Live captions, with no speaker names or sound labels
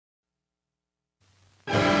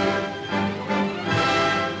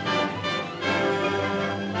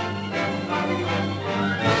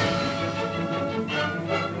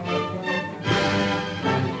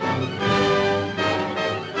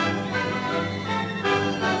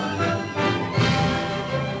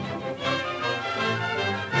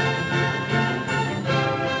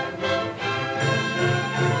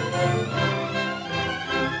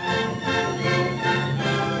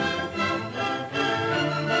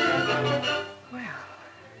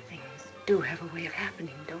do have a way of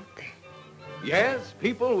happening, don't they? Yes,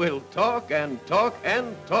 people will talk and talk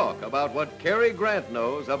and talk about what Cary Grant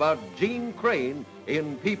knows about Gene Crane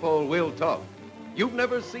in People Will Talk. You've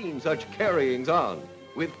never seen such carryings on,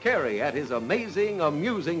 with Cary at his amazing,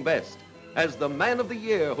 amusing best, as the man of the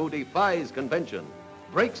year who defies convention,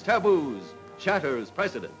 breaks taboos, shatters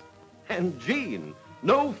precedent. And Jean,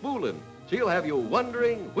 no foolin', she'll have you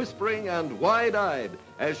wondering, whispering, and wide-eyed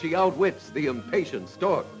as she outwits the impatient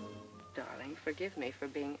stork. Darling, forgive me for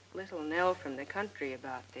being little Nell from the country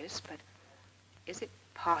about this, but is it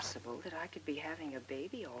possible that I could be having a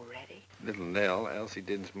baby already? Little Nell, Elsie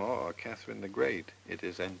Dinsmore, or Catherine the Great. It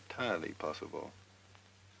is entirely possible.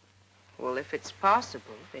 Well, if it's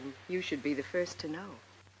possible, then you should be the first to know.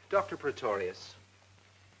 Dr. Praetorius,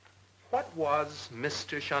 what was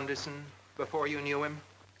Mr. Shunderson before you knew him?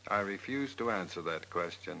 I refuse to answer that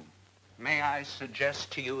question. May I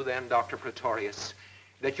suggest to you then, Dr. Praetorius,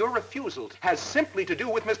 that your refusal has simply to do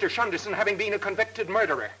with Mr. Shunderson having been a convicted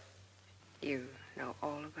murderer? You know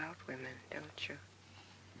all about women, don't you?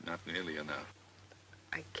 Not nearly enough.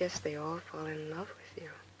 I guess they all fall in love with you.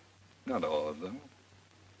 Not all of them.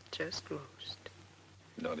 Just most.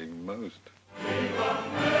 Not even most.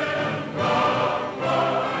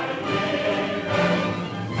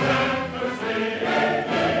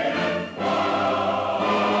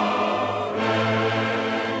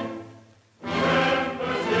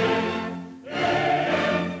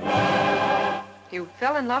 You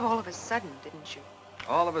fell in love all of a sudden, didn't you?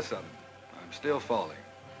 All of a sudden. I'm still falling.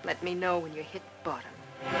 Let me know when you hit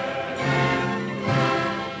bottom.